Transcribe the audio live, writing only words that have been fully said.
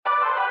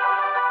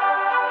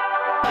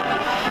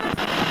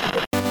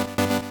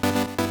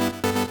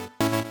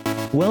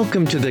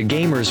Welcome to the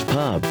Gamers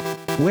Pub,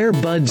 where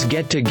buds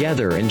get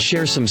together and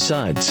share some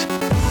suds.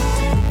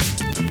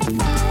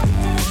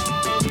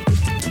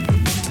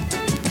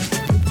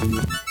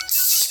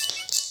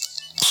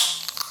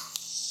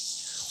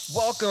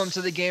 Welcome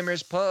to the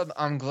Gamers Pub.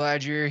 I'm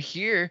glad you're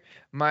here.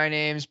 My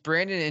name's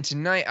Brandon, and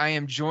tonight I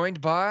am joined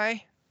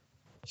by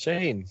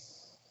Shane.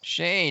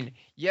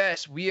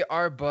 Yes, we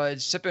are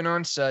buds, sipping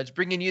on suds,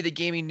 bringing you the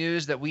gaming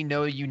news that we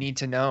know you need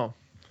to know,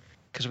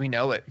 because we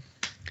know it.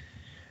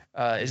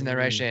 Isn't that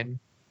right, Shane?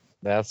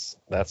 That's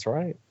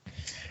right.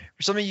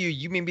 For some of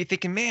you may be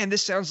thinking, man,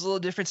 this sounds a little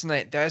different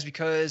tonight. That is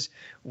because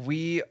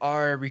we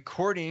are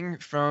recording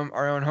from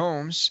our own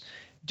homes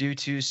due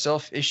to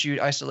self-issued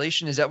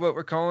isolation. Is that what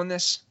we're calling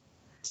this?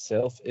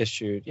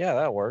 Self-issued. Yeah,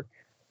 that'll work.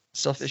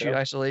 Self-issued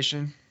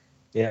isolation?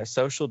 Yeah,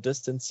 social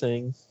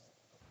distancing.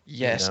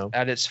 Yes,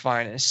 at its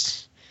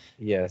finest.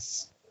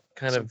 Yes.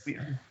 Kind of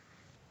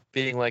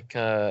being like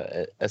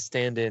a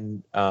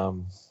stand-in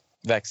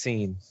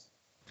vaccine.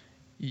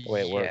 The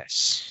way it works.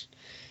 Yes.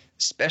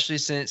 Especially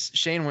since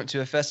Shane went to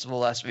a festival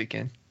last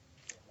weekend.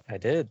 I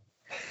did.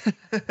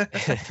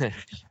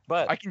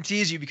 But I can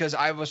tease you because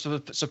I was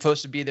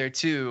supposed to be there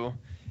too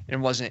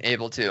and wasn't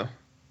able to.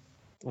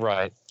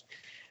 Right.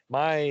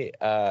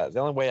 The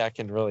only way I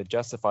can really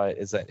justify it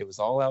is that it was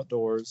all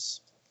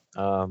outdoors.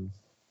 You're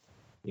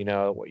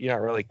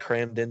not really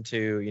crammed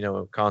into,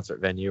 a concert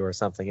venue or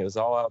something. It was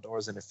all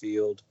outdoors in a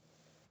field.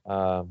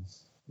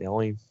 The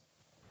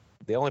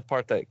only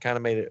part that kind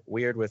of made it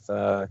weird with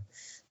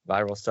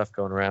viral stuff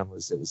going around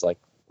was it was like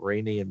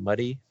rainy and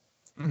muddy.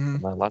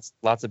 Mm-hmm. And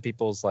lots of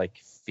people's like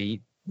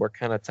feet were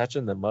kind of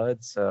touching the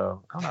mud,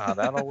 so I don't know how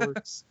that all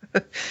works.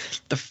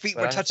 The feet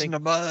were touching the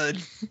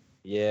mud.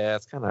 Yeah,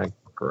 it's kind of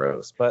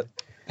gross, but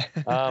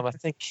I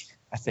think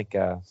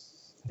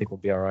we'll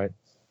be all right.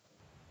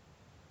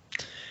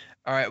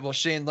 All right, well,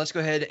 Shane, let's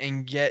go ahead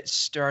and get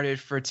started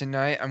for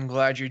tonight. I'm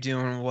glad you're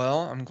doing well.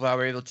 I'm glad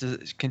we're able to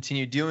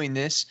continue doing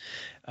this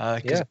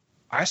because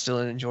I still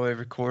enjoy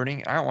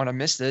recording. I don't want to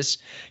miss this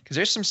because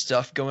there's some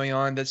stuff going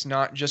on that's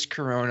not just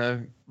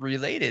Corona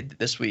related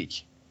this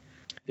week.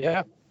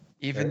 Yeah.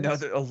 Even though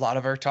a lot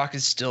of our talk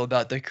is still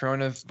about the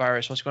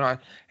coronavirus. What's going on?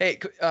 Hey,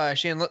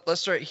 Shane,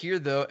 let's start here,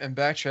 though, and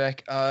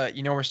backtrack.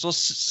 We're still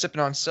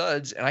sipping on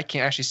suds, and I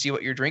can't actually see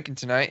what you're drinking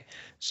tonight.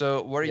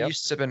 So what are you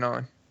sipping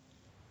on?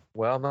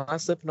 Well, I'm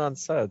not sipping on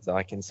suds.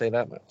 I can say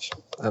that much.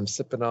 I'm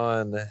sipping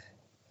on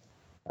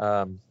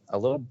a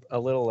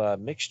little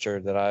mixture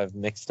that I've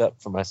mixed up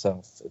for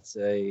myself.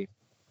 It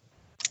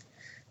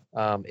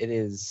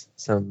is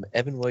some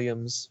Evan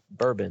Williams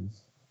bourbon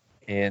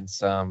and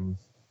some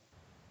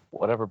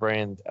whatever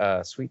brand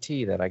sweet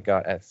tea that I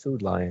got at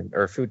Food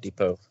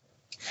Depot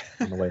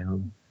on the way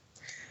home.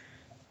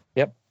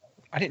 Yep.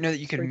 I didn't know that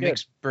you could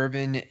mix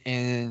bourbon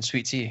and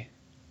sweet tea.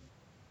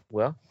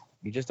 Well,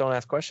 you just don't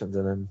ask questions,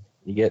 and then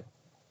you get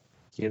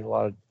a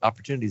lot of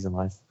opportunities in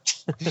life.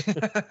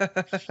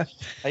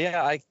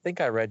 Yeah, I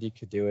think I read you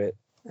could do it,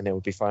 and it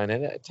would be fine,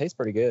 and it tastes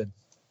pretty good.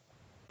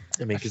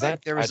 I mean, because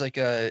there was like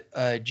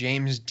a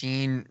James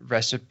Dean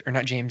recipe, or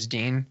not James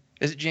Dean.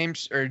 Is it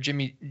James or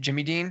Jimmy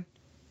Dean?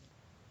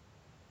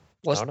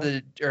 What's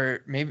the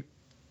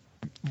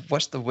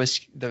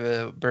whiskey,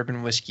 the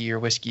bourbon whiskey or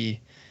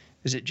whiskey?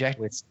 Is it Jack?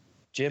 It's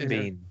Jim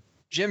Beam.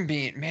 Jim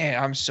Beam.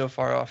 Man, I'm so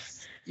far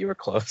off. You were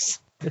close.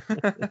 I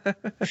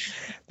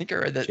think I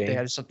read that they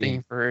had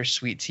something for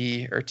sweet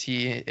tea or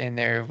tea in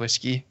their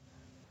whiskey.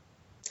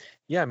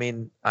 Yeah, I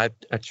mean, I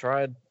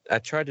tried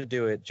to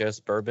do it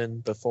just bourbon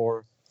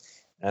before,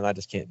 and I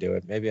just can't do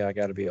it. Maybe I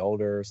got to be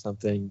older or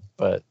something,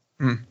 but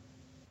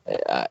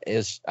I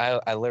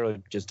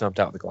literally just dumped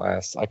out the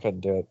glass. I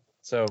couldn't do it.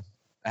 So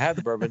I had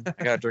the bourbon.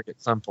 I got to drink it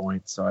at some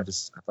point, so I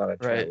thought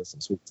I'd try it with some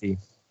sweet tea.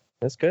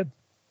 That's good.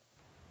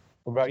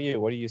 What about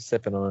you? What are you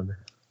sipping on?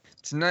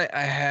 Tonight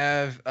I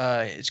have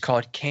it's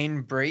called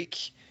Cane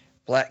Break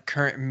Black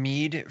Currant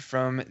Mead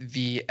from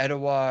the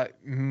Etowah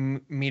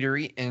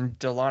Meadery in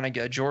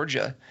Dahlonega,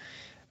 Georgia.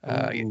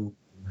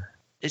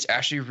 It's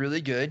actually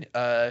really good.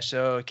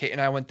 So Kate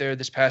and I went there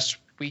this past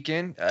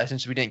weekend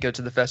since we didn't go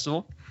to the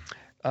festival.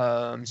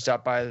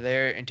 Stopped by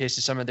there and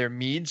tasted some of their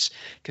meads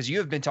because you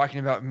have been talking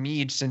about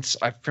mead since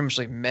I've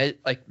pretty much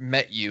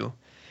met you.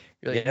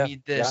 You're like,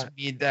 mead this,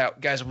 mead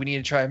that. Guys, we need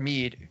to try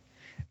mead.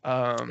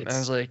 And I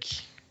was like,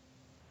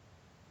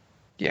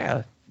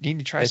 yeah, need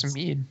to try some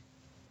mead.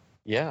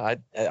 Yeah,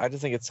 I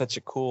just think it's such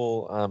a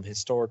cool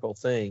historical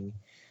thing.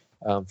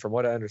 From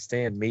what I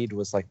understand, mead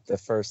was like the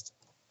first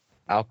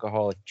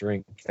alcoholic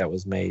drink that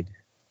was made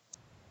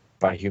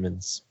by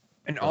humans.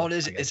 And all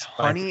it is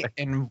honey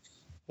and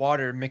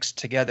water mixed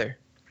together.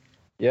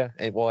 Yeah,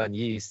 and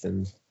yeast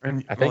and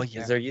I think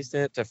is there yeast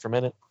in it to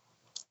ferment it?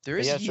 There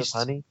is yeast. It's just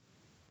honey.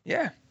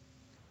 Yeah.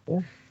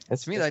 Yeah.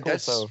 To me, like, cool.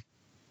 That's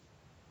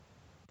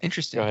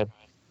interesting. Go ahead.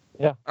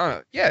 Yeah.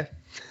 Oh, yeah.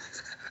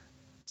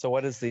 So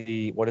what is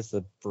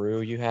the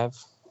brew you have?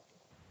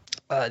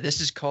 This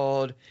is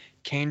called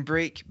Cane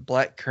Break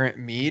Black Currant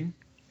Mead.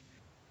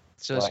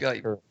 So it's got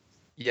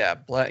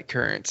black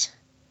currant.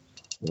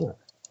 Yeah.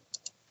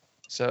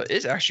 So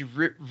it's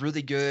actually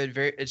really good.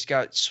 It's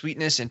got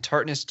sweetness and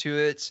tartness to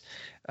it.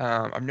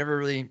 I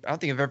don't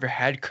think I've ever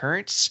had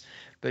currants,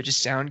 but it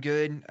just sound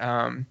good.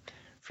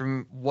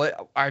 From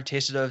what I've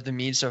tasted of the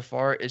mead so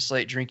far, it's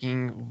like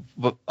drinking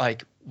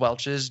like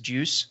Welch's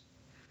juice.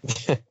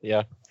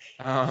 Yeah.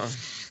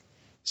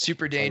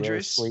 Super A really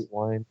dangerous. sweet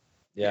wine.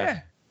 Yeah.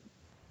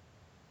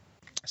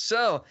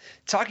 So,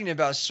 talking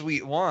about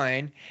sweet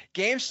wine,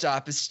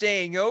 GameStop is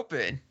staying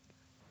open.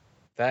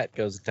 That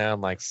goes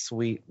down like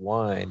sweet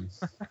wine.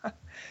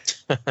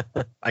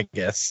 I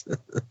guess.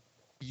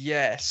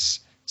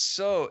 Yes.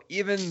 So,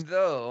 even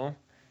though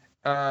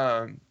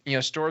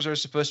stores are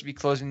supposed to be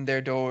closing their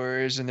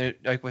doors and they're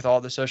like with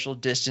all the social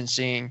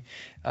distancing,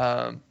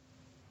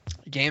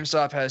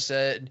 GameStop has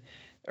said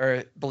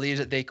or believes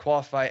that they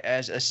qualify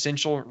as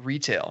essential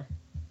retail.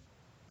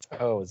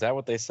 Oh, is that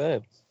what they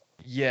said?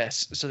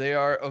 Yes. So they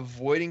are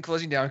avoiding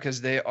closing down because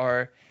they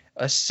are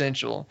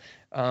essential.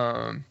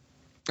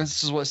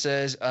 This is what it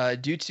says.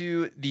 Due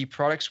to the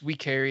products we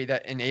carry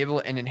that enable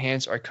and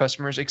enhance our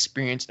customers'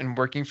 experience in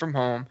working from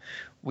home,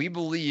 we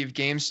believe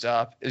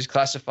GameStop is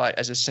classified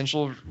as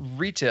essential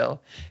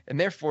retail and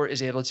therefore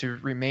is able to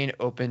remain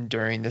open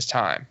during this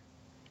time.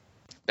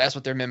 That's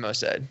what their memo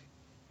said.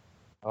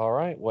 All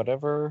right,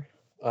 whatever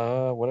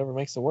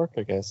makes it work,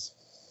 I guess.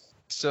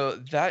 So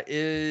that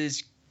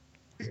is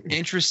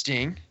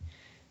interesting,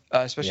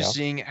 especially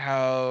seeing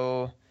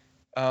how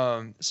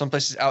some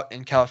places out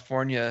in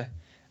California,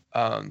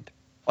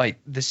 like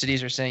the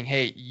cities are saying,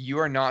 hey, you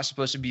are not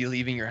supposed to be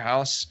leaving your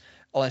house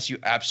unless you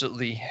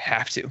absolutely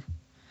have to.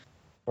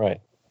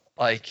 Right.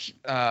 Like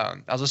I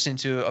was listening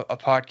to a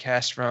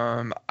podcast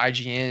from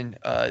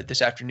IGN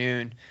this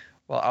afternoon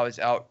while I was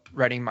out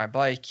riding my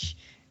bike,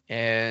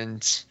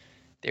 and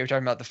they were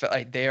talking about the fact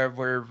like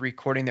were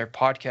recording their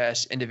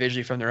podcast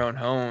individually from their own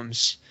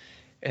homes,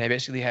 and they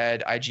basically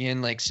had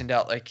IGN like send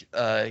out like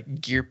a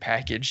gear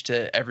package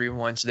to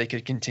everyone so they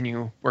could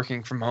continue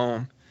working from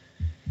home.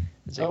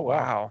 It's like,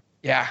 wow.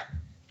 Yeah.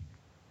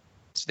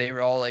 So they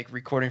were all like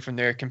recording from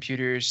their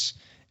computers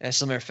in a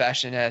similar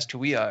fashion as to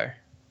we are.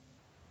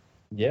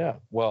 Yeah.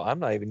 Well, I'm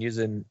not even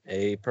using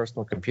a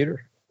personal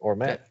computer or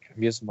Mac.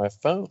 I'm using my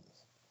phone.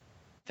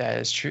 That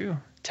is true.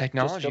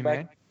 Technology,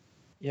 man.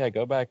 Yeah,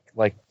 go back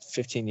like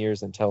 15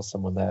 years and tell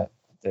someone that.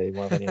 They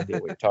won't have any idea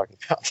what you're talking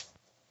about.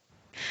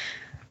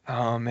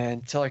 Oh,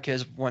 man. Tell our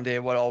kids one day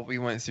what all we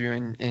went through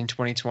in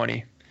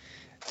 2020.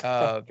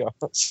 Oh,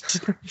 gosh.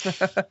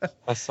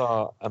 I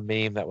saw a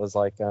meme that was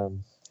like,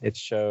 it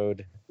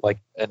showed like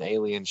an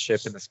alien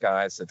ship in the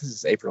sky. So this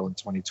is April in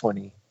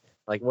 2020.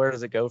 Like, where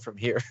does it go from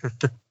here?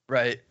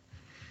 Right.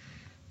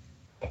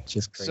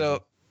 Just crazy.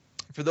 So,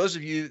 for those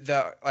of you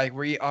that like,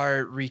 we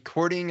are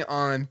recording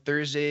on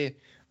Thursday,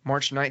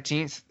 March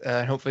 19th,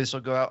 and hopefully this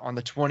will go out on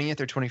the 20th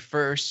or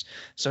 21st.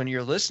 So when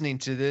you're listening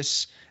to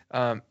this,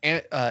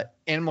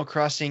 Animal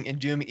Crossing and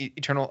Doom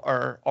Eternal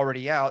are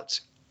already out.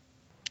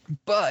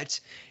 But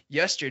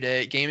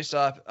yesterday,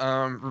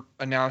 GameStop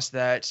announced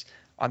that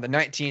on the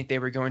 19th, they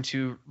were going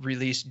to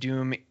release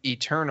Doom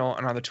Eternal,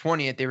 and on the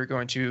 20th, they were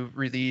going to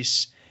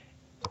release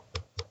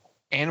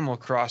Animal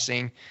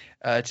Crossing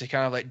to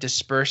kind of like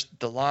disperse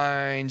the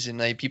lines and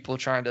like people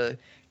trying to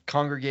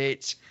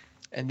congregate.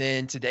 And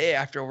then today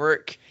after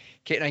work,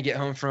 Kate and I get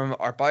home from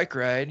our bike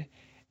ride,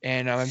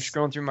 and I'm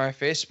scrolling through my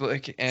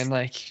Facebook, and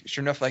like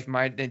sure enough, like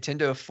my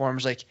Nintendo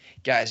forums like,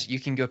 guys, you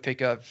can go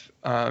pick up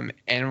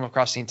Animal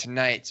Crossing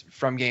tonight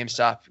from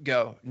GameStop.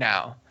 Go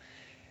now.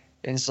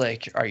 And it's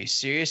like, are you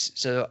serious?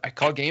 So I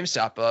call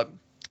GameStop up.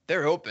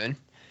 They're open.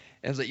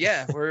 And it's like,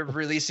 yeah, we're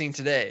releasing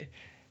today.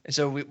 And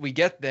so we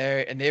get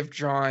there, and they've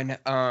drawn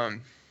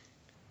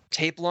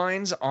tape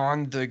lines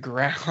on the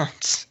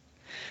ground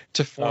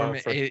to form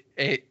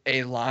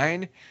a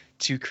line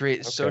to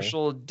create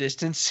social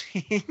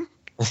distancing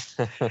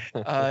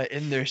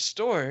in their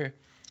store.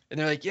 And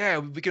they're like, yeah,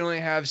 we can only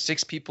have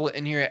 6 people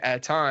in here at a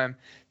time.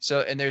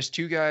 So, and there's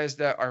 2 guys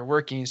that are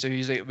working. So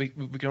he's like, we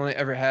can only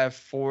ever have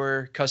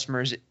 4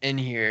 customers in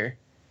here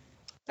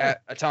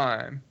at a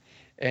time.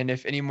 And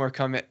if any more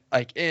come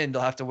in,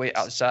 they'll have to wait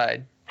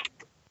outside.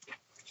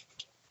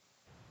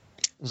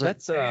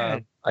 That's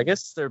I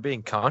guess they're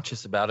being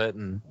conscious about it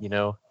and doing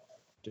what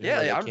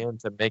they can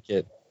to make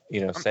it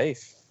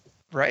safe.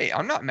 Right.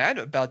 I'm not mad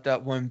about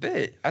that one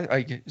bit.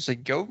 I it's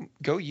like go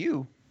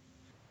you.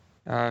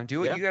 Do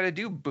what you got to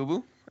do, boo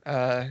boo.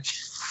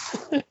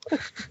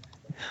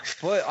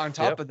 But on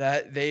top of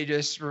that, they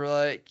just were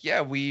like,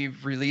 yeah,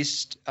 we've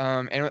released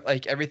and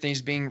like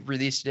everything's being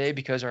released today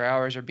because our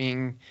hours are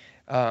being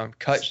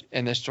cut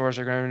and the stores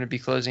are going to be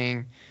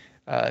closing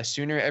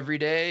sooner every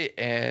day,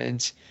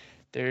 and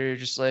they're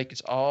just like,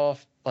 it's all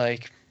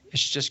like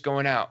it's just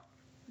going out,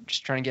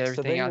 just trying to get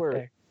everything out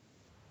there.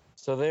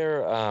 So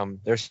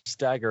their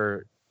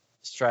stagger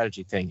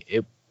strategy thing,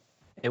 it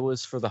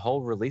was for the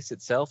whole release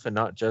itself and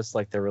not just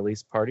like the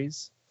release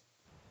parties.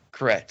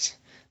 Correct.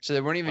 So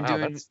they weren't even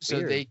doing. So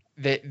weird.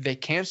 they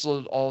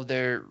canceled all of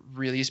their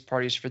release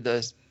parties for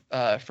the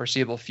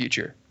foreseeable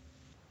future.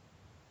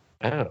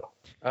 Oh,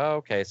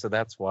 okay. So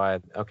that's why.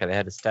 Okay, they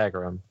had to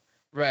stagger them.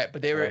 Right,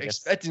 but they So were I guess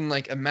expecting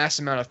like a mass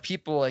amount of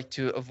people, like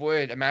to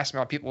avoid a mass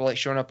amount of people like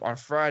showing up on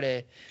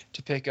Friday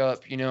to pick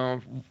up,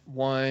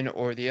 one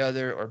or the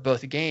other or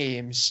both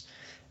games.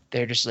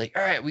 They're just like,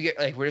 all right,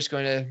 we're just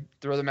going to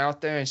throw them out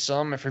there and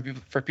sell them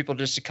for people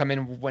just to come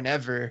in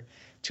whenever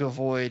to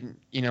avoid,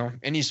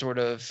 any sort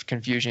of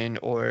confusion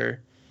or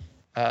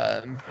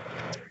um,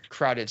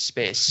 crowded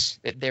space.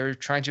 They were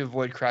trying to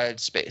avoid crowded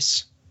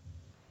space.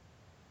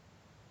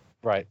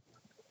 right.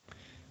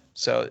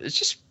 So it's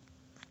just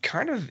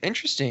kind of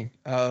interesting.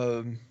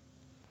 I'm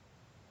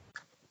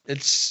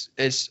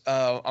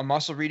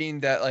also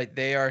reading that like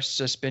they are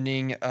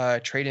suspending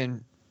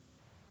trade-in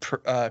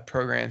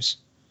programs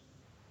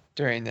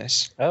during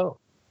this. Oh,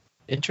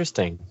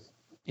 interesting.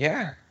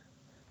 Yeah.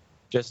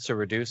 Just to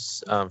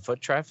reduce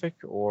foot traffic,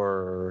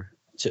 or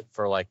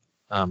for like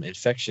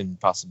infection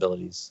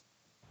possibilities.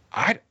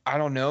 I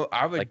don't know.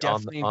 I would Like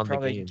definitely on the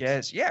probably games.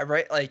 guess. Yeah,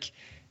 right. Like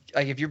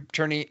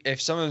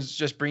if someone's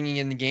just bringing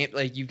in the game,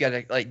 like you've got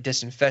to like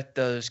disinfect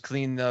those,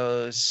 clean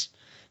those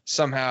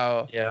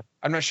somehow. Yeah.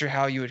 I'm not sure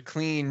how you would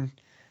clean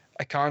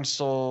a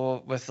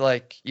console with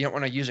like you don't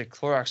want to use a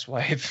Clorox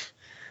wipe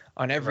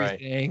on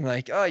everything.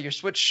 Like, oh, your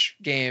Switch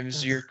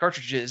games, your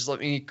cartridges, let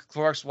me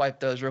Clorox wipe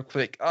those real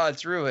quick. Oh,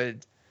 it's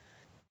ruined.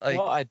 Like,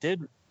 Well,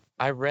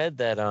 I read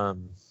that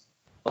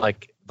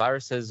like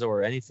viruses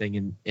or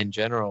anything in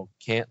general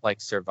can't like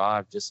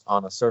survive just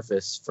on a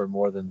surface for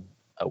more than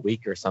a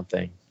week or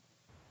something.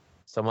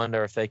 So I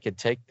wonder if they could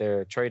take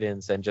their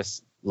trade-ins and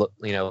just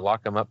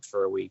lock them up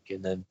for a week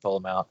and then pull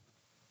them out.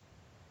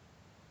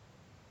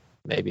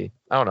 Maybe,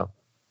 I don't know.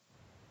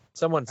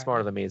 Someone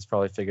smarter than me has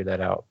probably figured that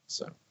out.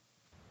 So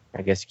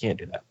I guess you can't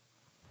do that.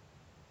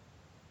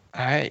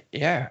 I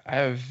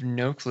have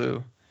no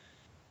clue.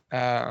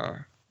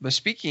 But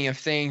speaking of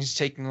things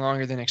taking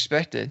longer than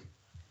expected,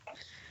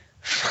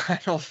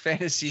 Final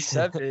Fantasy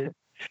VII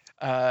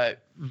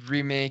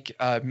remake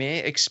may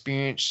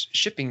experience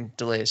shipping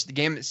delays. The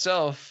game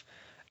itself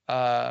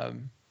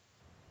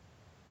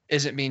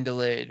isn't being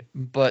delayed,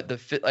 but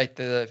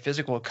the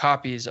physical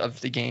copies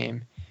of the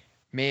game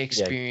may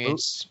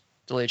experience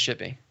delayed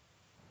shipping.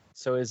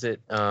 So is it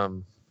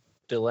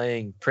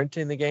delaying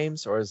printing the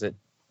games, or is it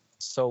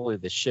solely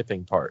the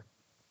shipping part?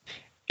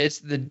 It's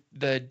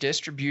the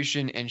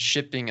distribution and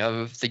shipping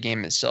of the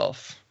game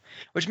itself,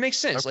 which makes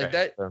sense.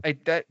 Okay,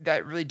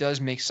 That really does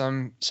make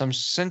some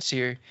sense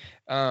here.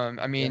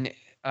 Amazon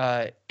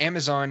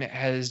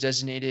has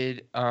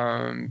designated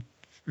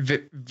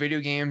video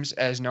games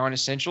as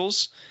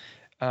non-essentials,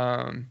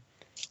 and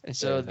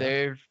so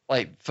they're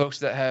like folks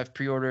that have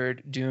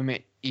pre-ordered Doom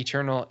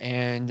Eternal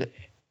and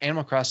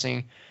Animal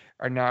Crossing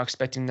are now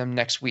expecting them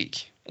next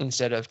week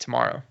instead of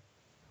tomorrow.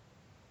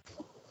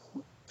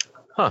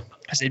 Huh.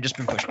 Because they've just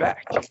been pushed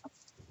back.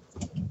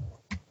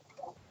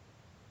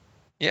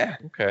 Yeah.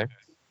 Okay.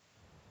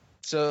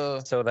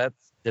 So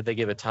did they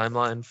give a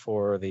timeline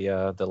for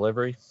the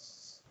delivery?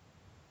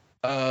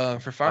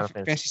 For Final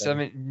Fantasy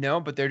VII, no,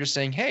 but they're just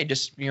saying, hey,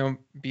 just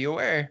be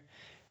aware,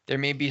 there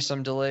may be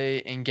some delay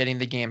in getting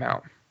the game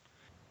out,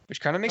 which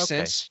kind of makes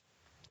sense.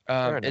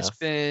 It's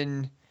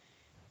been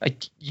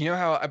like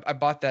how I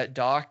bought that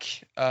dock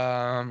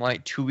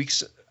like 2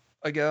 weeks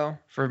ago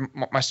for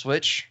my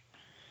Switch.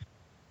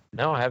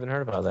 No, I haven't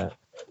heard about that.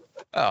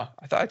 Oh,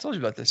 I thought I told you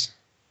about this.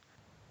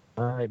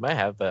 I might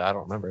have, but I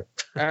don't remember it.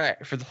 All right,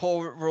 for the whole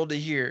world to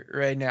hear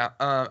right now,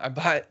 I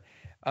bought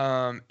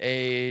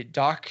a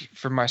dock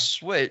for my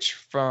Switch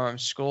from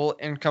Skull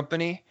and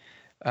Company.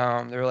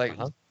 They're like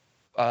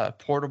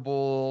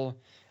portable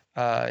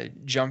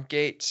jump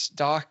gates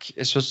dock.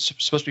 It's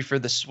supposed to be for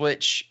the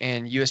Switch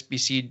and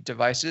USB-C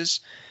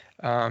devices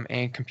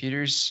and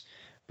computers,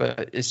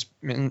 but it's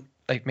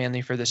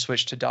mainly for the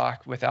Switch to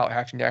dock without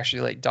having to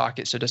actually like dock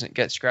it so it doesn't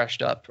get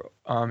scratched up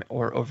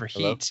or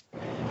overheat.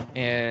 Hello?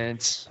 And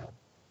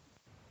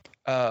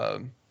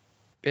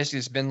basically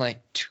it's been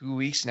like 2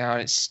 weeks now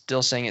and it's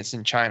still saying it's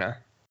in China.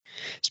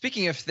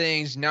 Speaking of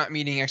things not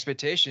meeting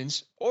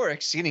expectations or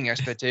exceeding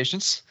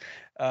expectations,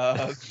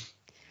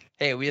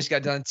 hey, we just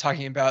got done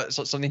talking about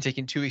something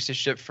taking 2 weeks to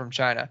ship from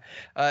China.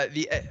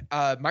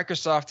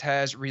 Microsoft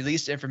has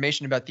released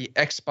information about the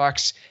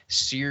Xbox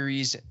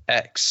Series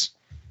X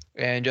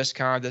and just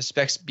kind of the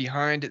specs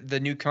behind the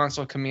new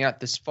console coming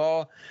out this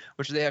fall,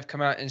 which they have come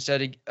out and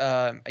said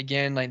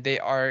again, like they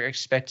are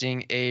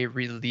expecting a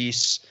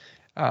release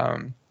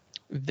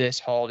this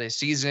holiday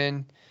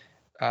season.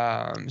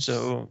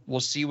 So we'll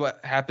see what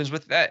happens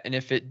with that and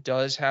if it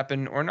does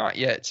happen or not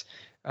yet.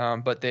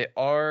 But they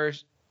are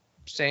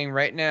saying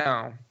right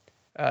now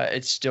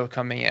it's still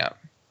coming out.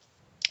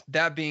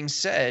 That being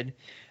said,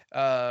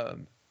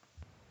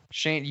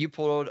 Shane, you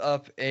pulled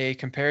up a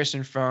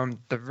comparison from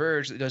The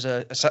Verge that does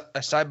a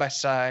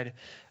side-by-side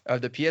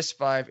of the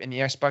PS5 and the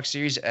Xbox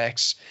Series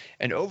X.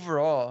 And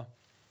overall,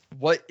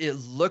 what it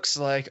looks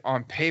like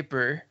on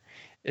paper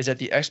is that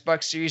the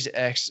Xbox Series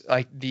X,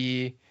 like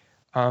the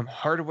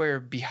hardware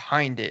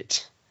behind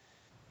it,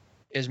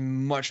 is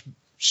much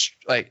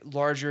like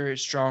larger,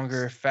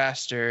 stronger,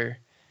 faster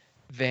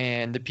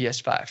than the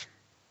PS5.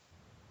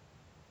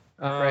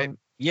 right?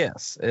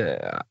 Yes.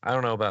 I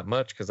don't know about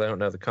much because I don't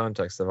know the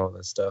context of all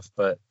this stuff,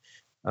 but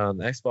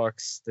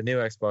the new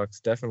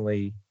Xbox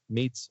definitely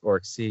meets or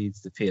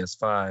exceeds the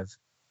PS5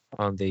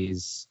 on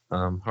these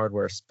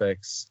hardware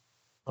specs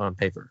on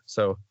paper.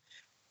 So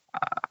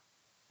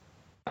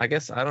I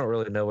guess I don't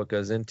really know what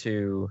goes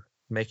into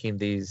making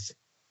these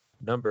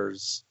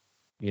numbers,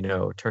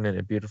 turn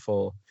into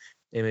beautiful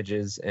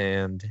images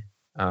and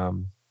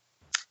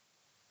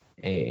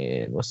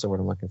what's the word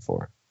I'm looking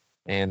for?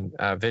 And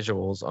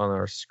visuals on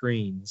our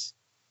screens.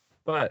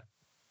 But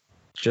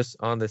just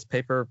on this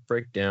paper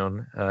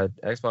breakdown,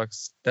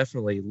 Xbox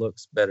definitely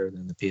looks better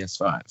than the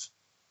PS5.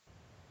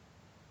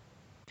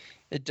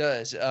 It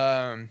does.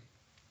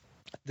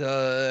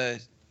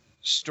 The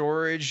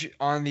storage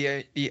on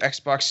the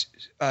Xbox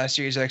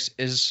Series X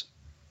is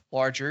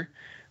larger.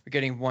 We're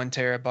getting 1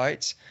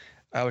 terabyte,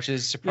 which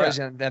is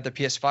surprising that the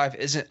PS5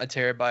 isn't a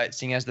terabyte,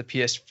 seeing as the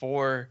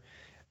PS4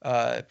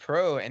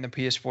 Pro and the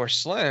PS4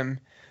 Slim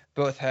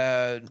both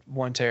had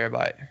 1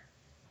 terabyte.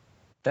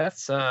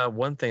 That's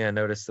one thing I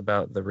noticed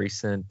about the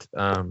recent,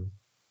 I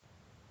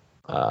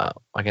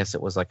guess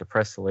it was like a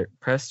press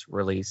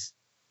release.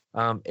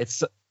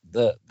 It's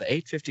the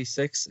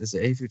 856. Is it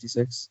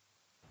 856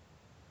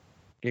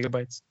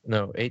 gigabytes?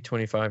 No,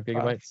 825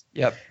 gigabytes.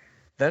 Yep.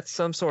 That's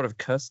some sort of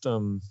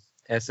custom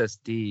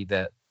SSD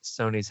that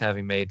Sony's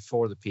having made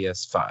for the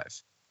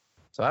PS5.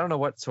 So I don't know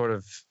what sort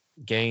of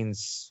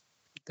gains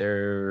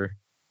they're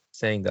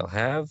saying they'll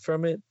have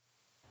from it,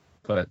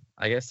 but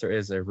I guess there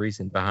is a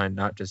reason behind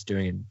not just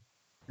doing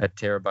a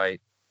terabyte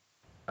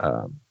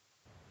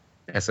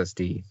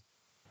SSD.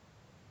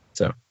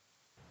 So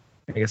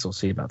I guess we'll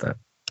see about that.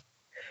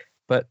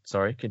 But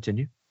sorry,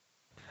 continue.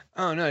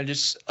 Oh no,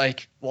 just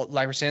like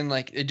we're saying,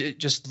 like it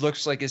just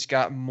looks like it's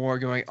got more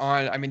going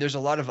on. I mean, there's a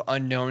lot of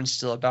unknowns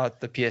still about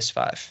the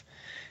PS5.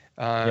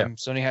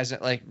 Sony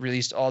hasn't like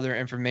released all their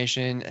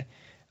information.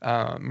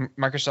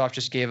 Microsoft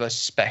just gave us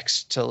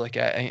specs to look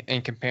at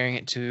and comparing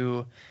it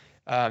to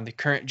the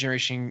current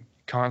generation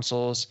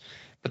consoles.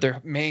 But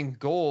their main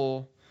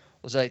goal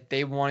was like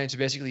they wanted to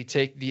basically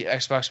take the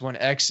Xbox One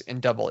X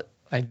and double it.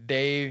 Like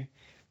they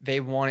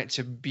want it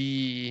to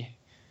be.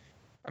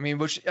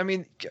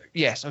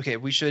 Yes, okay,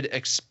 we should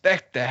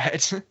expect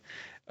that.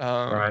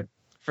 Right.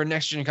 For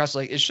next gen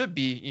console, like it should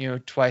be,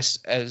 twice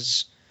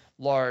as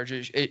large.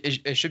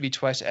 It should be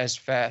twice as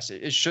fast.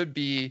 It should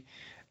be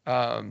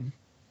a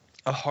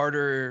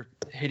harder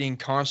hitting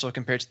console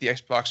compared to the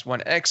Xbox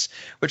One X,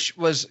 which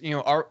was,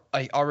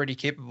 already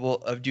capable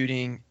of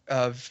doing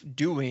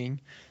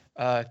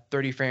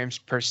 30 frames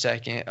per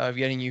second, of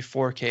getting you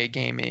 4K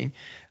gaming.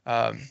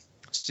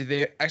 So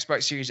the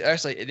Xbox Series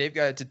X, like they've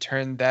got to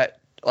turn that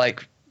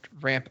like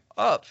ramp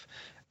up.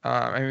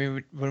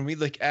 When we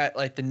look at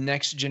like the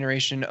next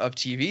generation of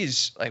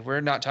TVs, like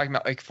we're not talking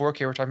about like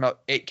 4K, we're talking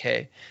about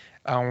 8K.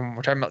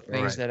 We're talking about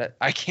things that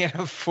I can't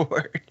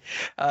afford.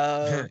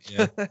 Yeah.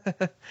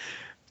 But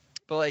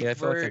like, I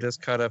feel like they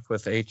just caught up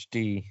with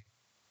HD.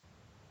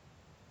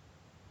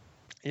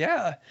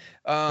 Yeah.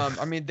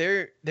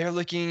 They're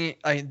looking.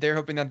 They're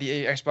hoping that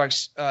the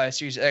Xbox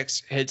Series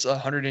X hits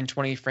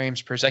 120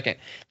 frames per second.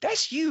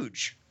 That's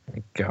huge.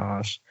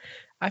 Gosh,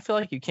 I feel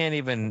like you can't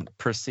even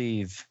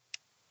perceive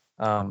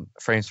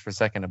frames per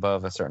second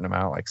above a certain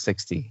amount, like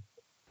 60.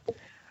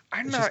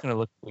 It's just going to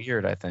look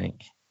weird, I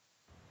think.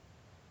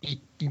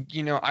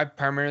 I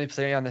primarily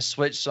play on the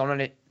Switch, so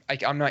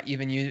I'm not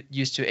even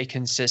used to a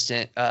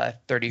consistent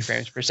 30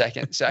 frames per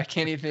second. So I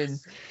can't even.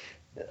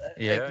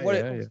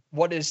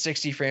 What is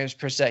 60 frames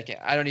per second?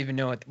 I don't even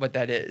know what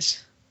that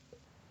is.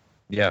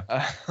 Yeah.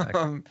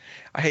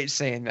 I hate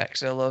saying that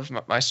because I love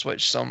my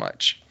Switch so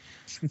much.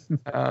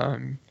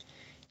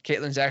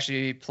 Caitlin's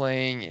actually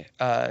playing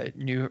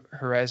New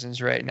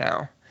Horizons right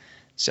now,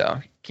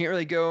 so can't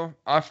really go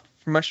off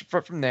much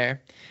from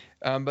there.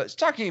 But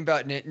talking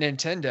about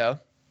Nintendo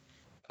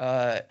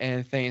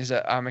and things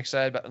that I'm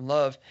excited about and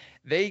love,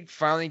 they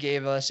finally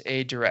gave us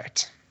a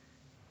Direct.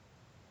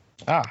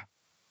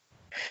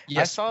 Yes,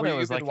 I saw there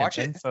was like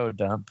an info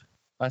dump.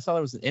 I saw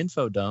there was an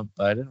info dump,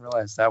 but I didn't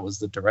realize that was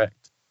the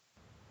Direct.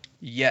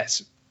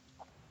 Yes,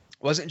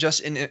 wasn't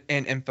just an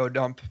info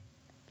dump.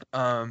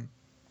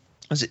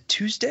 Was it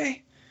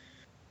Tuesday?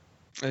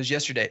 It was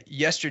yesterday.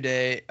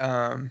 Yesterday,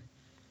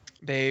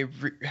 they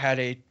had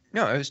it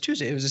was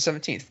Tuesday. It was the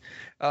 17th.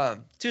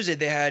 Tuesday,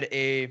 they had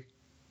a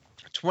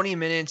 20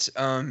 minutes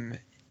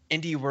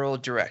Indie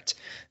World Direct.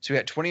 So we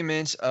had 20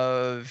 minutes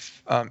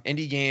of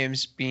indie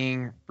games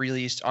being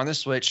released on the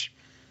Switch.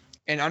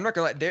 And I'm not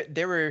going to lie,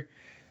 they were,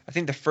 I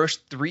think the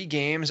first 3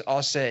 games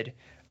all said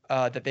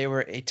that they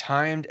were a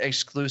timed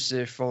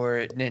exclusive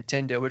for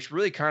Nintendo, which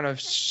really kind of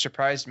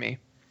surprised me.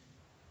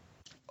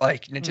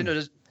 Like Nintendo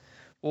does,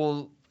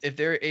 well, if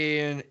they're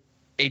a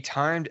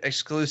timed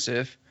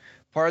exclusive,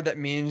 part of that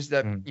means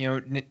that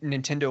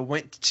Nintendo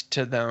went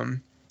to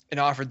them and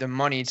offered them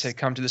money to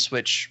come to the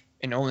Switch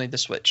and only the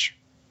Switch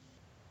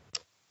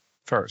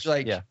first. So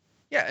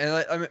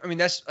and I mean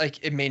that's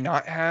like it may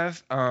not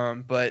have,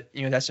 but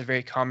that's a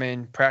very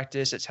common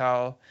practice. It's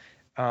how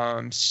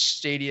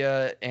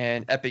Stadia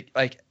and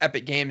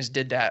Epic Games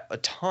did that a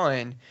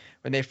ton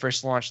when they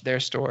first launched their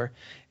store,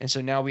 and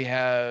so now we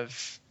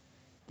have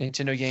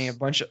Nintendo getting a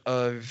bunch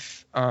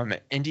of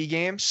indie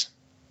games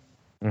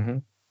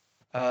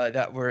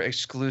that were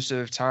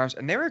exclusive times,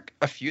 and there were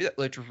a few that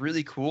looked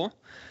really cool.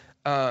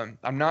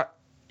 I'm not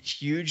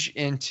huge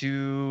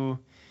into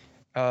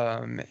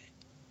anime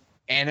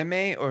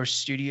or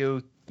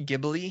Studio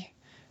Ghibli.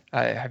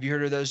 Have you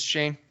heard of those,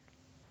 Shane?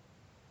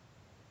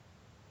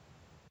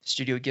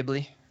 Studio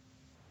Ghibli.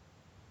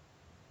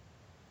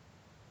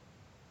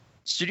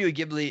 Studio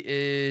Ghibli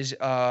is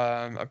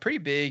a pretty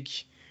big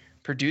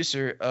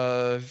producer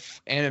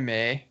of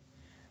anime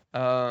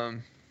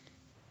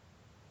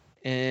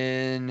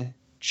in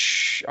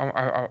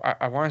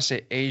I want to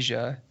say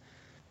Asia.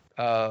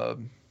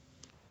 And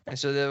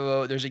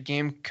so there's a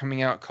game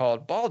coming out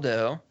called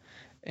Baldo,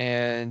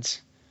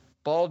 and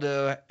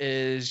Baldo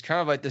is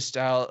kind of like the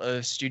style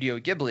of Studio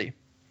Ghibli.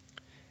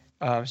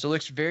 So it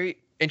looks very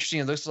interesting.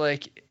 It looks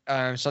like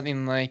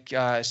something like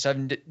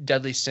Seven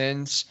Deadly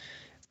Sins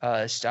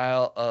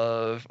style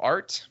of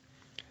art,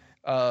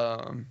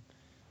 but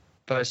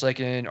it's like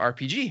an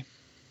RPG.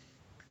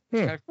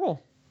 It's kind of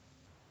cool.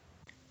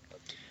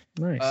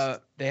 Nice.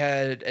 They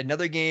had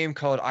another game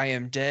called I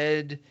Am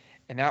Dead,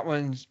 and that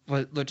one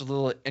looked a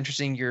little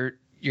interesting. You're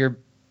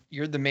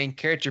the main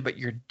character, but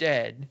you're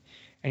dead,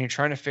 and you're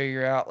trying to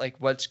figure out like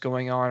what's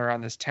going on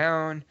around this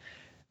town.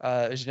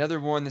 There's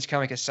another one that's kind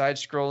of like a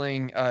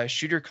side-scrolling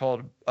shooter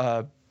called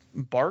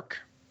Bark,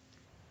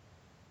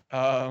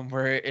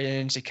 where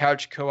it's a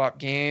couch co-op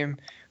game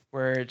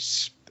where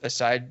it's a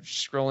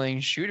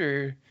side-scrolling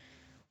shooter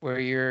where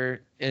you're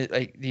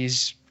like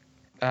these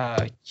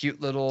cute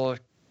little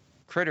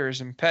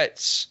critters and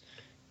pets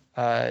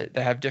that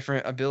have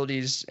different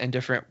abilities and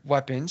different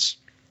weapons.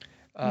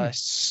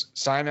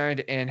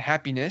 Cyanide and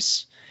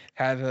Happiness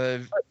have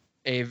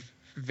a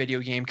video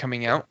game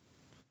coming out.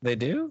 They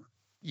do?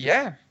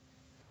 Yeah.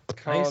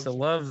 I used to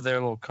love their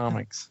little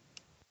comics.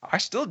 I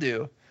still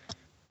do.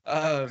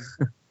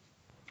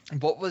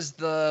 What was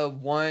the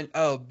one?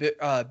 Oh,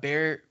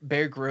 Bear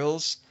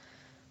Grylls.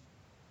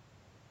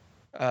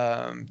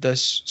 The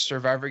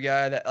survivor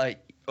guy that like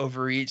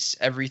overeats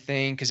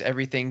everything because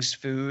everything's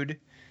food.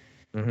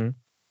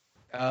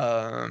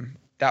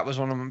 That was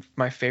one of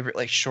my favorite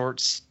like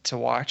shorts to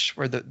watch,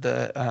 were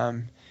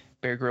the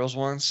Bear Grylls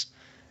ones.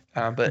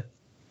 But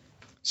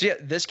so yeah,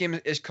 this game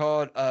is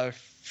called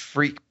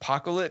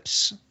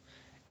Freakpocalypse,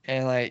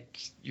 and like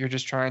you're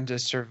just trying to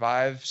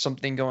survive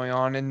something going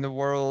on in the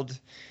world.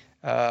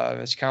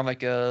 It's kind of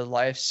like a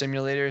life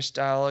simulator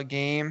style of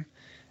game.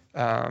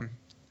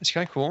 It's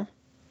kind of cool.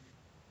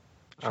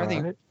 I'm trying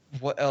to think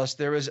what else.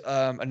 There was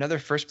another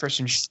first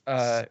person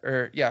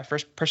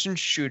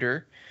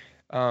shooter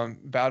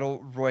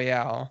battle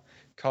royale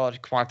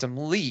called Quantum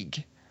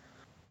League.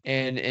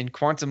 And in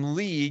Quantum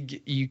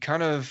League, you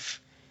kind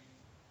of,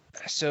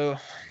 so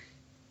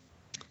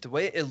the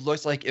way it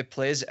looks like it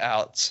plays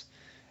out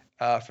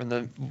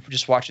from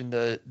just watching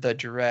the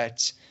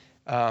direct,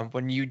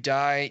 when you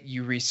die,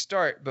 you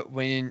restart, but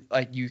when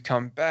like you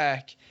come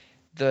back,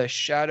 the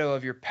shadow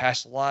of your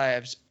past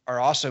lives are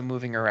also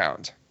moving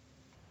around.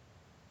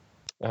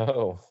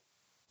 Oh.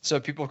 So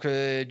people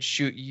could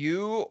shoot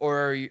you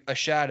or a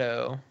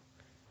shadow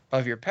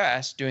of your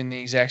past doing the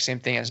exact same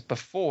thing as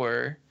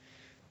before.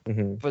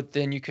 But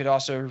then you could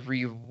also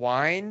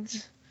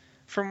rewind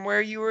from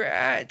where you were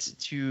at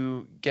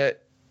to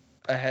get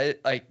ahead,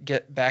 like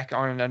get back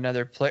on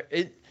another player.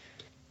 It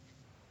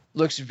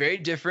looks very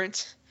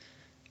different.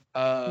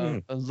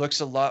 It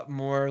looks a lot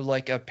more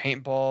like a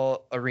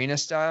paintball arena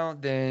style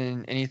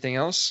than anything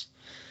else.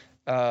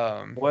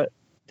 What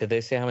did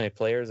they say? How many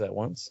players at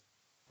once?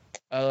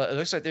 It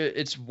looks like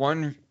it's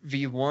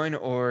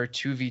 1v1 or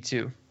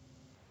 2v2.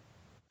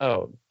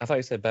 Oh, I thought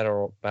you said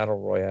battle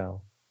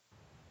royale.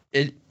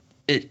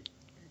 It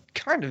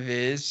kind of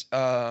is.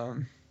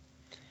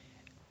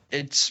 Is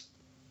it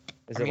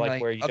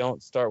like where you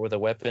don't start with a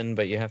weapon,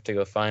 but you have to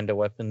go find a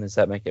weapon? Does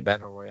that make it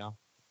battle royale?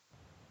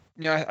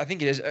 No, I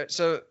think it is.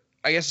 So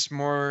I guess it's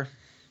more.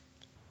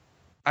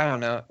 I don't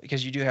know,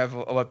 because you do have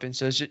a weapon,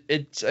 so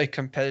it's a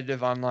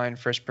competitive online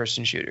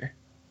first-person shooter.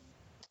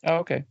 Oh,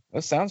 okay.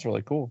 That sounds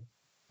really cool.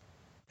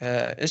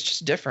 It's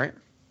just different.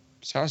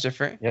 Sounds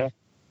different. Yeah.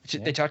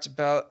 They talked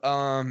about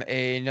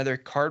another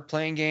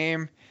card-playing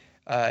game,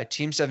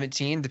 Team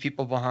 17. The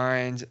people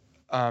behind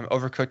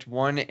Overcooked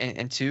 1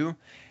 and 2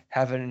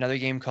 have another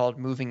game called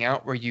Moving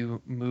Out, where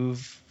you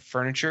move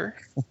furniture.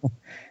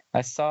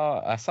 I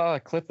saw a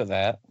clip of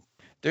that.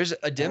 There's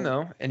a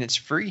demo, and it's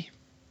free.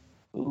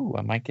 Ooh,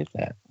 I might get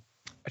that.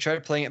 I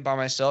tried playing it by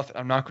myself, and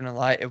I'm not going to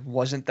lie, it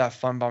wasn't that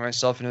fun by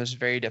myself, and it was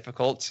very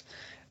difficult.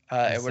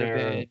 It would have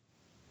been.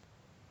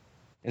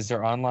 Is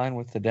there online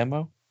with the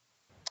demo?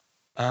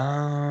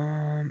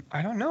 I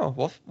don't know.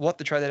 We'll have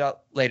to try that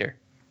out later.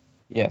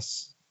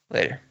 Yes.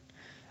 Later.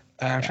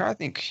 I'm trying to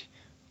think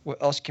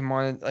what else came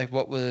on. Like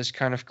what was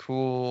kind of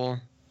cool.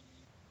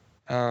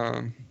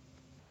 One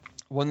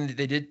that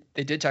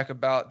they did talk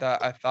about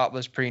that I thought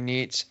was pretty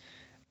neat.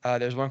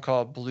 There's one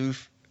called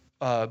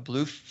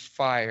Blue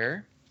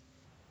Fire.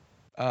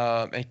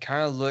 It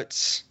kind of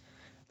looks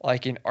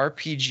like an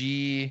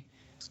RPG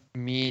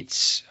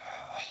meets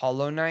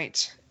Hollow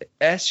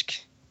Knight-esque.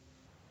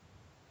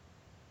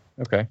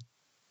 Okay.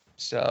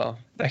 So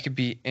that could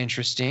be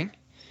interesting.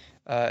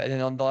 And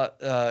then on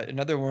the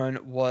another one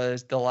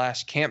was The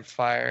Last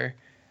Campfire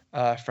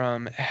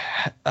from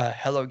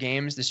Hello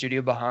Games, the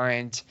studio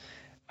behind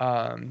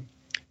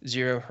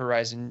Zero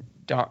Horizon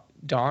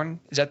Dawn.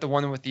 Is that the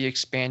one with the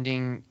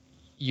expanding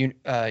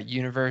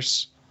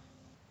universe?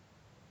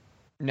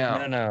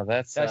 No, No,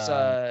 that's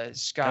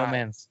Sky. No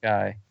Man's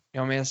Sky.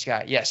 No Man's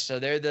Sky. Yes, so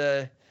they're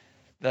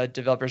the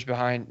developers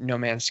behind No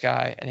Man's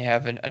Sky, and they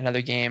have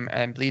another game,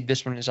 and I believe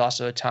this one is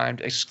also a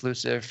timed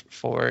exclusive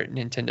for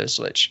Nintendo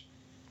Switch.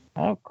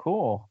 Oh,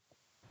 cool.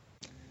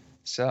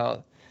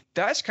 So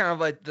that's kind of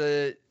like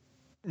the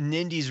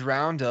Nindies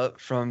roundup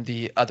from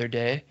the other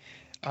day.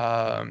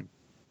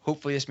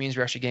 Hopefully this means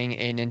we're actually getting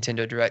a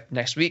Nintendo Direct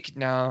next week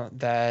now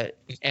that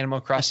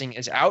Animal Crossing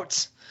is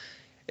out.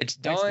 It's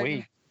done. Next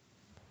week.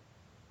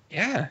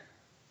 Yeah.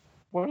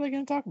 What are they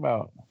going to talk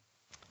about?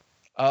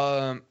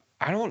 I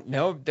don't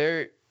know.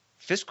 Their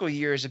fiscal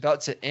year is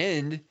about to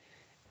end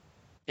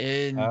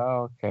in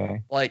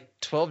okay. like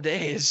 12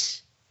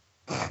 days.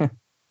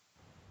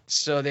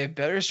 So they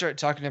better start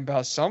talking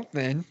about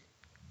something.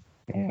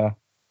 Yeah.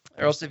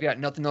 Or else they've got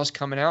nothing else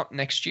coming out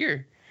next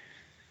year.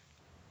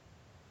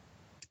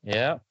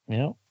 Yeah.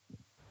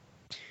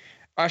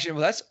 Actually,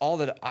 well, that's all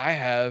that I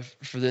have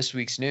for this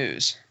week's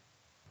news.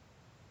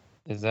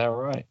 Is that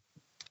right?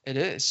 It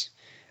is.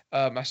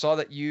 I saw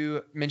that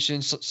you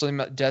mentioned something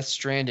about Death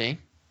Stranding.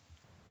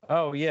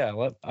 Oh, yeah.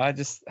 I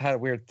just had a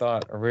weird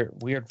thought,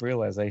 weird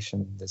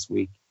realization this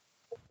week.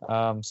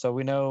 So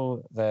we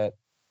know that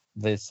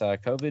this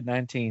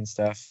COVID-19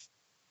 stuff,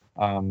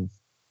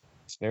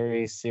 it's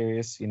very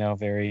serious,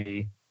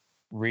 very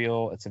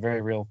real. It's a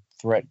very real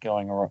threat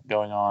going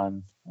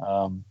on.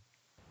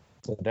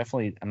 So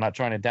definitely, I'm not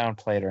trying to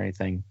downplay it or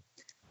anything,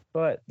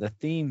 but the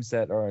themes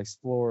that are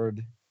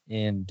explored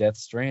in Death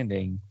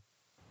Stranding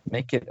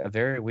make it a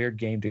very weird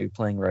game to be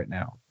playing right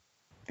now,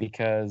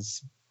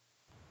 because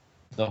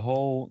the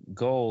whole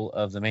goal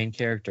of the main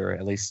character,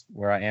 at least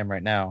where I am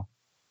right now,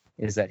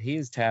 is that he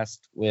is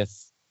tasked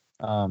with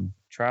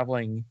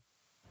traveling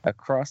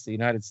across the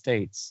United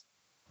States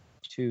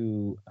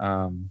to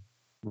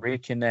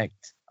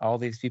reconnect all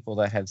these people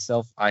that have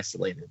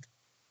self-isolated.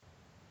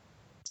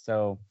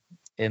 So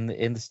in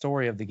the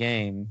story of the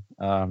game,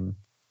 there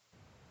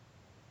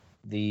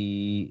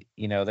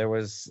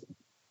was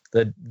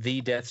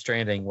the Death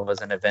Stranding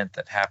was an event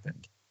that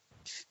happened.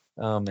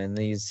 And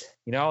these,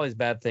 all these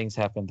bad things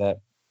happened that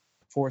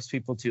force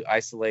people to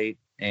isolate.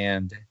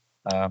 And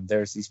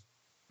there's these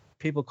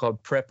people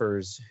called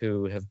preppers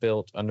who have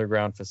built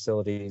underground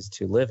facilities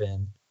to live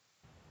in.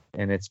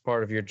 And it's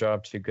part of your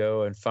job to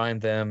go and find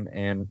them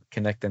and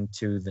connect them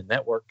to the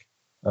network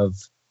of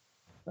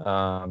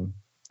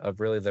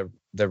really the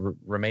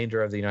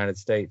remainder of the United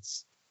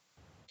States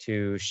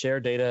to share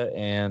data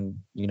and,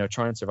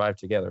 try and survive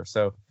together.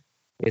 So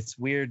it's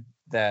weird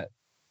that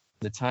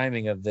the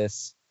timing of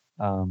this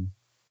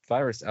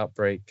virus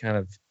outbreak kind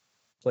of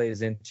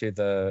plays into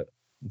the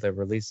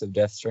release of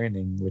Death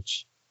Stranding,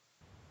 which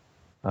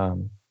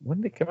when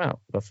did it come out?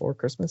 Before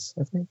Christmas,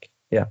 I think.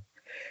 Yeah.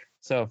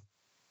 So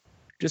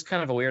just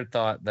kind of a weird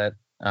thought that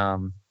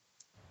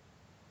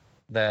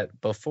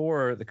that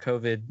before the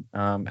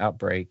COVID-19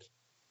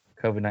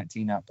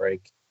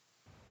 outbreak,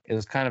 it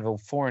was kind of a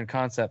foreign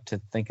concept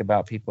to think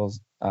about people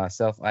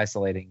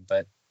self-isolating,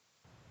 but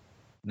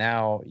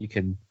now you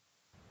can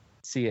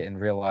see it in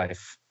real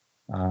life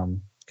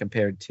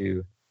compared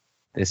to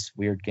this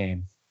weird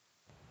game.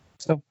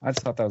 So I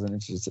just thought that was an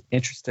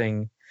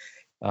interesting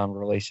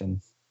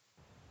relation.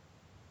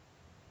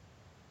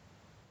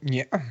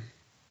 Yeah.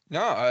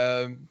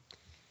 No,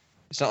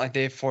 it's not like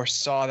they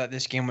foresaw that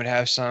this game would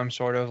have some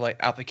sort of like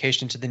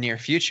application to the near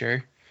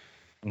future.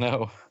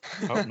 No,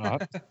 hope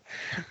not.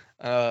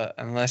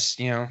 Unless,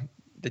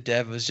 the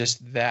dev was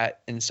just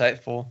that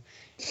insightful.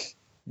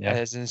 Yeah.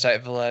 As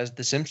insightful as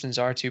The Simpsons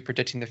are to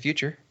predicting the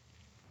future.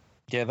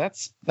 Yeah,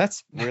 that's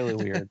really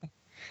weird.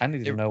 I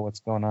need to know what's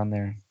going on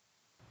there.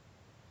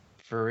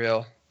 For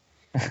real.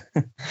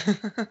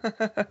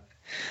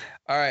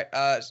 All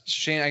right,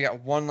 Shane, I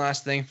got one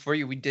last thing for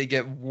you. We did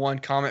get one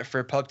comment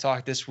for Pub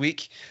Talk this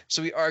week,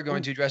 so we are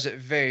going to address it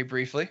very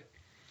briefly.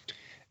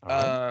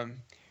 Right.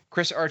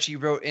 Chris Archie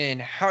wrote in,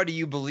 how do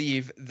you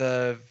believe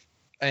the,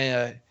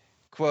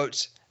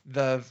 quote,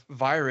 the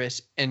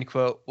virus, end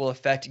quote, will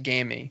affect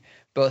gaming,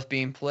 both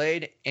being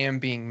played and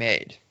being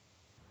made?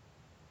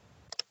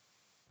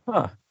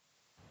 Huh.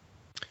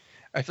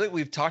 I feel like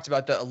we've talked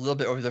about that a little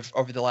bit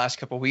over the last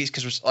couple of weeks,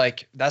 because it's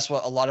like that's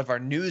what a lot of our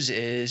news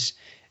is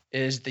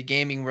the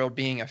gaming world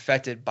being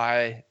affected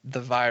by the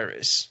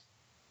virus.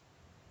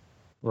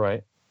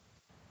 Right.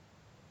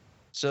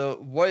 So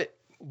what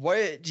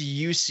do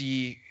you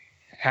see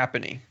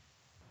happening?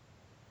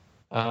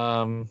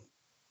 Well,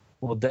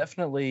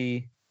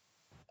 definitely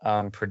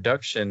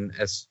production,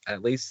 as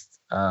at least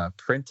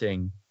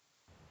printing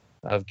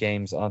of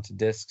games onto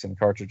discs and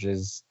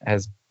cartridges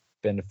has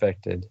been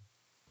affected.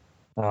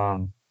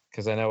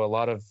 Because I know a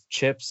lot of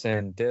chips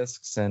and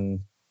discs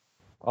and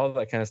all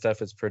that kind of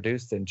stuff is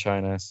produced in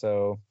China,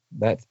 so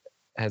that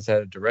has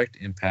had a direct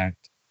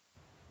impact.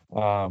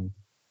 So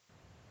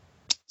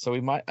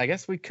I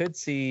guess we could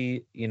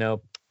see,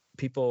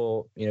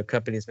 people,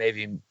 companies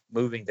maybe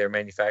moving their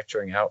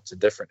manufacturing out to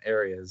different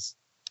areas,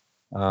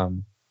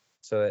 so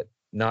that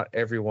not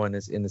everyone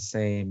is in the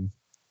same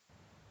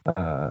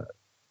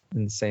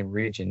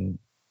region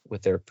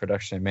with their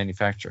production and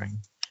manufacturing.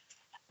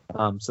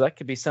 So that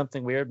could be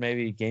something weird.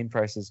 Maybe game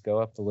prices go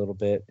up a little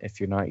bit if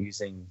you're not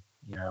using,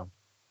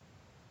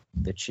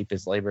 the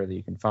cheapest labor that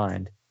you can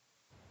find.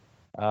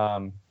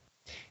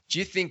 Do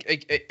you think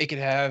it could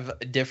have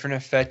a different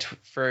effect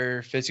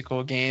for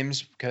physical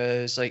games?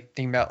 Because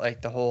think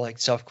about the whole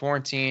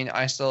self-quarantine,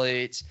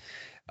 isolate.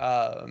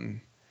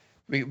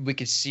 We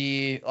could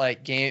see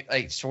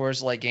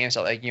stores like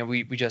GameStop,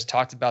 we just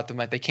talked about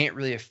them, they can't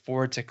really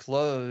afford to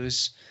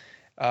close.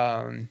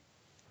 Could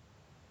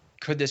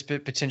this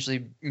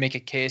potentially make a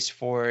case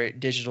for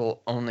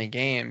digital only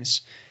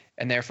games,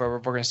 and therefore we're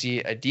going to see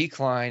a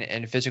decline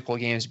in physical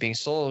games being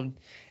sold,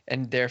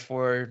 and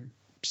therefore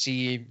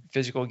see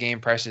physical game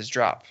prices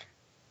drop?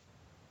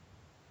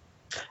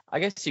 I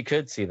guess you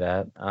could see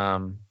that.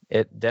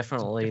 It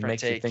definitely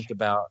makes you think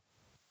about.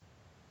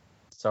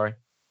 Sorry.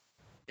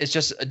 It's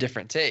just a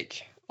different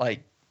take, from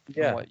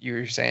what you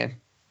were saying.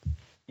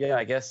 Yeah,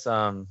 I guess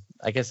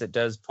it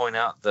does point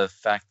out the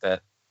fact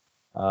that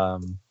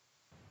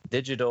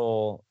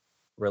digital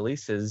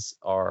releases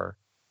are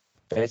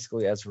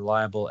basically as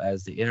reliable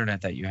as the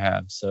internet that you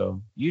have.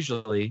 So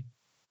usually,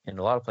 in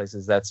a lot of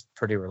places, that's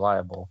pretty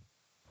reliable.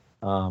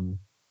 And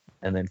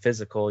then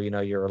physical,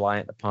 you're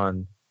reliant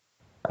upon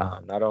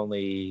not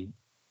only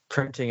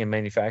printing and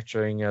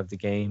manufacturing of the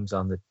games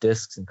on the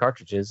discs and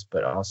cartridges,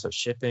 but also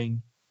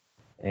shipping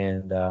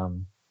and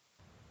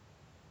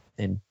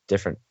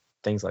different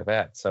things like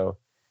that. So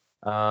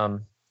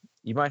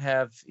you might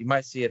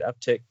see an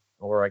uptick,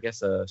 or I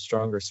guess a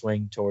stronger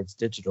swing towards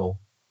digital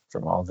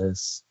from all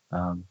this,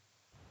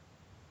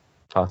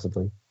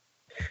 possibly.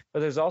 But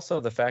there's also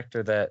the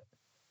factor that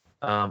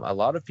a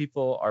lot of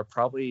people are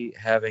probably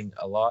having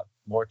a lot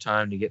more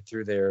time to get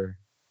through their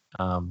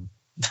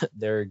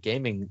their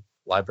gaming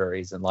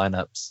libraries and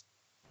lineups.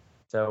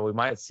 So you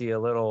might see a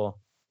little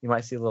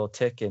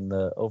tick in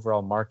the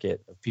overall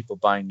market of people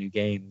buying new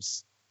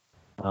games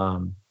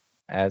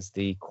as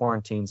the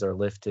quarantines are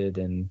lifted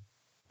and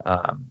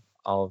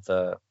all of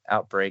the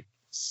outbreak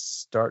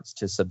starts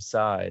to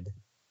subside.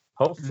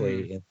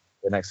 Hopefully in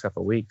the next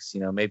couple of weeks.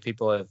 Maybe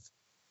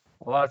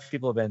a lot of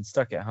people have been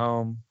stuck at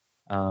home,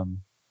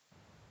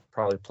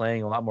 probably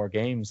playing a lot more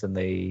games than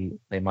they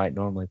might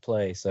normally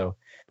play. So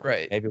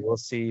right, maybe we'll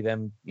see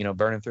them,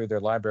 burning through their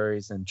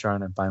libraries and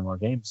trying to buy more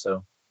games.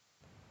 So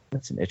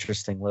that's an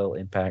interesting little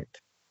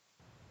impact.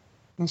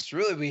 It's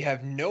really, we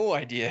have no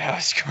idea how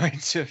it's going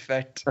to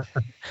affect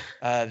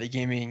the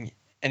gaming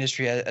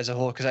industry as a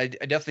whole. Because I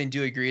definitely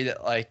do agree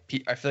that I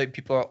feel like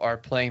people are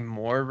playing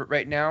more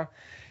right now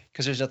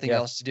because there's nothing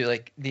else to do.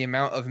 The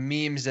amount of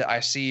memes that I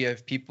see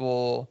of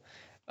people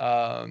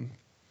going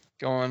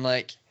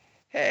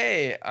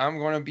hey, I'm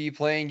going to be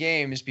playing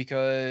games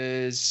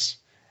because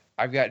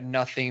I've got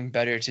nothing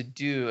better to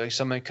do.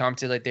 Someone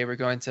commented they were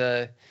going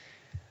to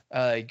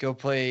go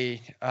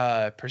play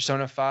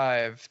Persona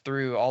 5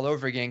 through all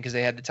over again because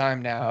they had the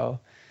time now.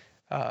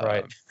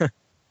 Right.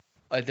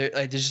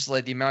 There's just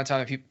the amount of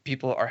time that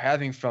people are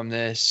having from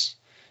this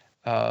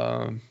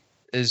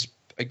is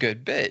a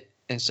good bit.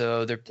 And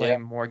so they're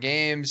playing more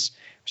games,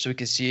 so we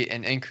could see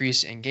an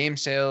increase in game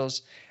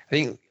sales. I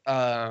think,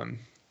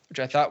 which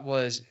I thought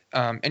was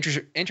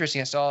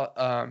interesting. I saw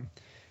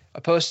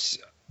a post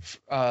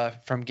from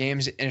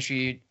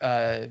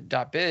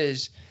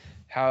gamesindustry.biz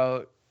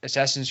how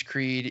Assassin's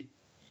Creed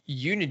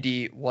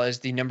Unity was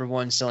the number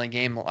one selling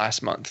game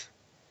last month.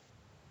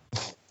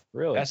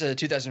 Really? That's a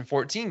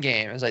 2014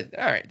 game. I was all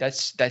right,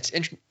 that's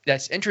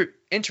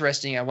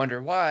interesting. I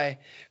wonder why. It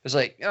was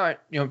all right,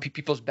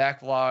 people's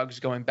backlogs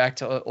going back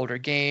to older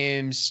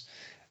games.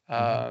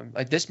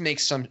 This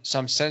makes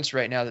some sense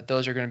right now that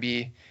those are going to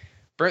be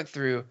burnt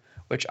through,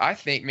 which I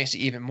think makes it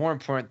even more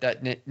important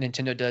that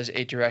Nintendo does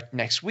a direct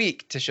next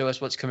week to show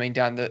us what's coming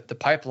down the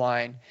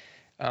pipeline.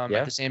 At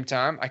the same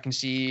time, I can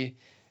see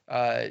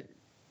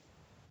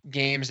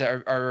games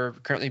that are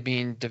currently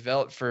being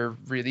developed for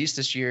release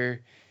this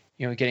year,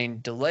 getting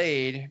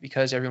delayed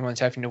because everyone's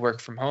having to work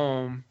from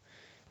home.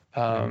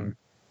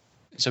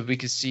 So we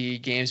could see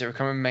games that were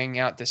coming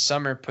out this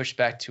summer pushed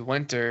back to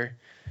winter,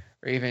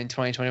 or even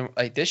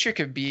 2020. This year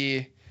could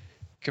be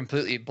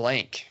completely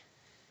blank.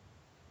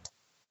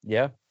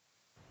 Yeah.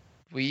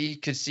 We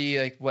could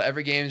see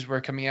whatever games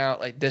were coming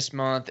out this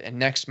month and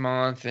next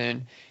month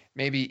and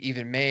maybe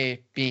even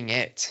May being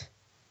it.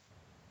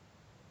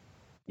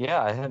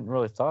 Yeah, I hadn't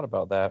really thought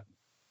about that.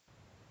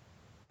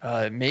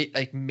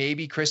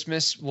 Maybe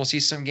Christmas we'll see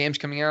some games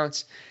coming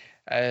out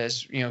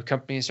as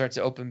companies start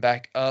to open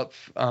back up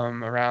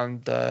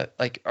around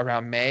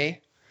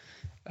May.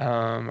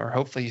 or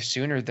hopefully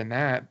sooner than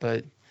that.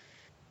 But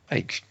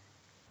like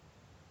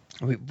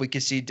we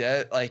could see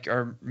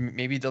or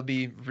maybe they'll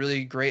be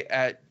really great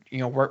at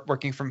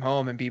working from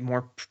home and be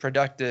more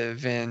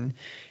productive, and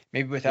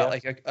maybe without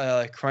like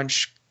a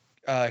crunch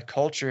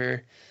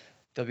culture,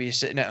 they'll be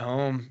sitting at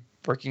home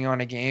working on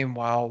a game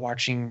while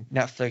watching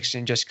Netflix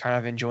and just kind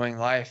of enjoying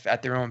life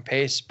at their own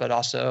pace, but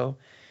also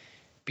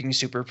being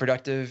super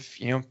productive,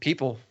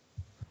 people.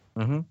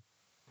 Mm-hmm.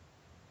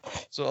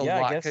 So a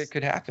lot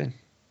could happen.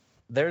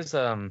 There's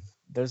a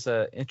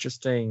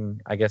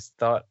interesting, I guess,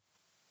 thought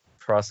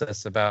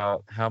process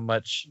about how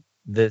much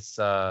this,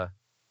 at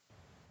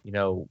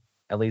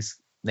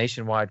least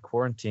nationwide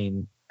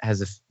quarantine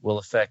will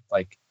affect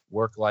like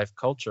work-life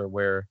culture,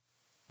 where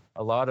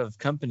a lot of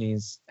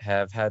companies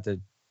have had to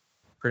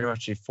pretty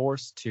much be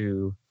forced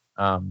to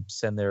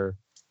send their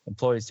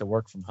employees to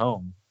work from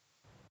home.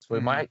 So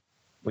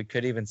we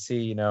could even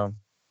see,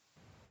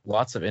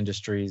 lots of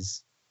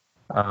industries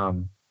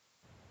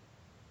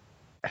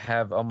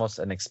have almost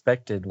an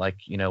expected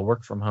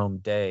work from home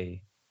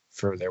day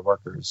for their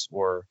workers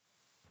or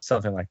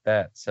something like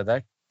that.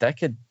 So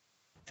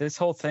this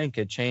whole thing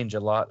could change a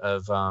lot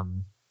of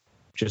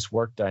just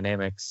work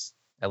dynamics,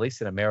 at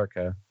least in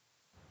America,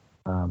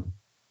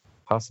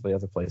 possibly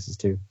other places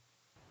too.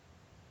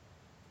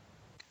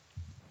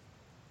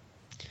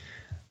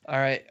 All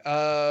right.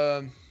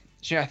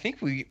 I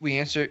think we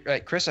answered,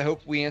 right, Chris, I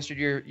hope we answered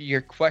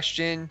your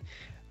question.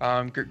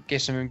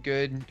 Gave some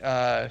good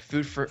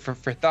food for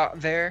thought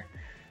there.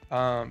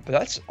 But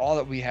that's all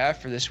that we have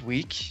for this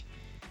week.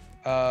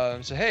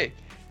 So, hey,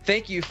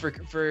 thank you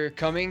for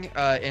coming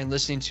and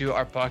listening to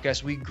our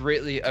podcast. We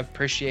greatly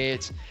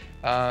appreciate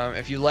it.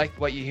 If you like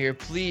what you hear,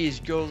 please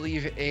go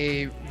leave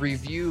a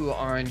review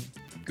on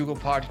Google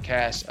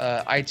Podcasts,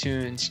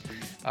 iTunes,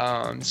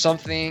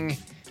 something.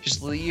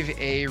 Just leave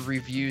a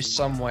review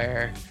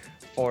somewhere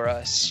for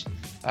us.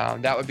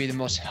 That would be the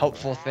most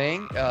helpful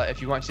thing.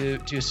 If you want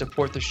to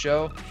support the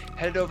show,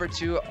 head over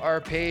to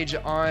our page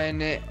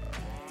on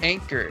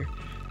Anchor,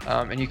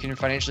 and you can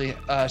financially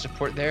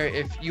support there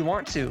if you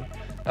want to.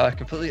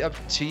 Completely up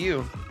to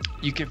you.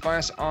 You can find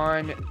us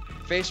on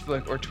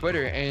Facebook or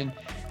Twitter and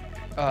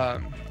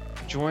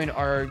join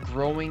our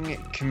growing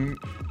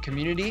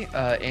community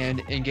and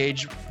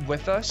engage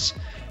with us.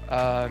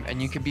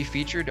 And you could be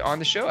featured on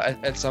the show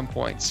at some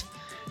points.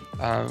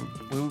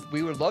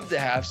 We would love to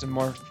have some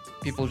more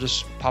people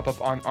just pop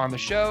up on the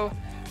show,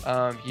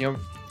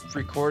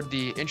 record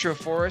the intro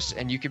for us,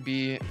 and you could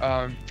be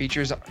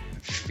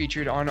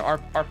featured on our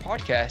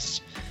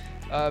podcasts.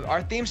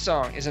 Our theme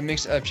song is a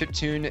mix of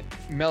chiptune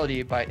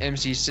melody by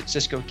MC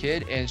Cisco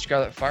Kid and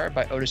Scarlet Fire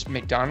by Otis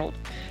McDonald.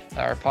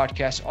 Our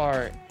podcasts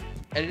are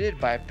edited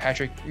by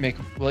Patrick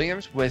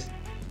McWilliams with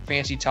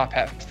Fancy Top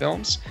Hat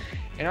Films.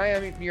 And I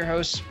am your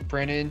host,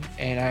 Brandon,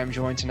 and I am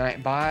joined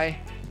tonight by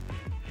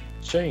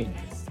Shane.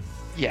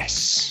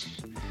 Yes.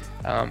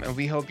 And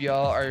we hope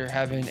y'all are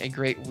having a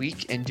great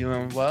week and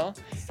doing well.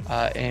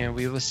 And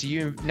we will see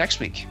you next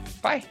week.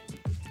 Bye.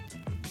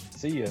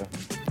 See ya.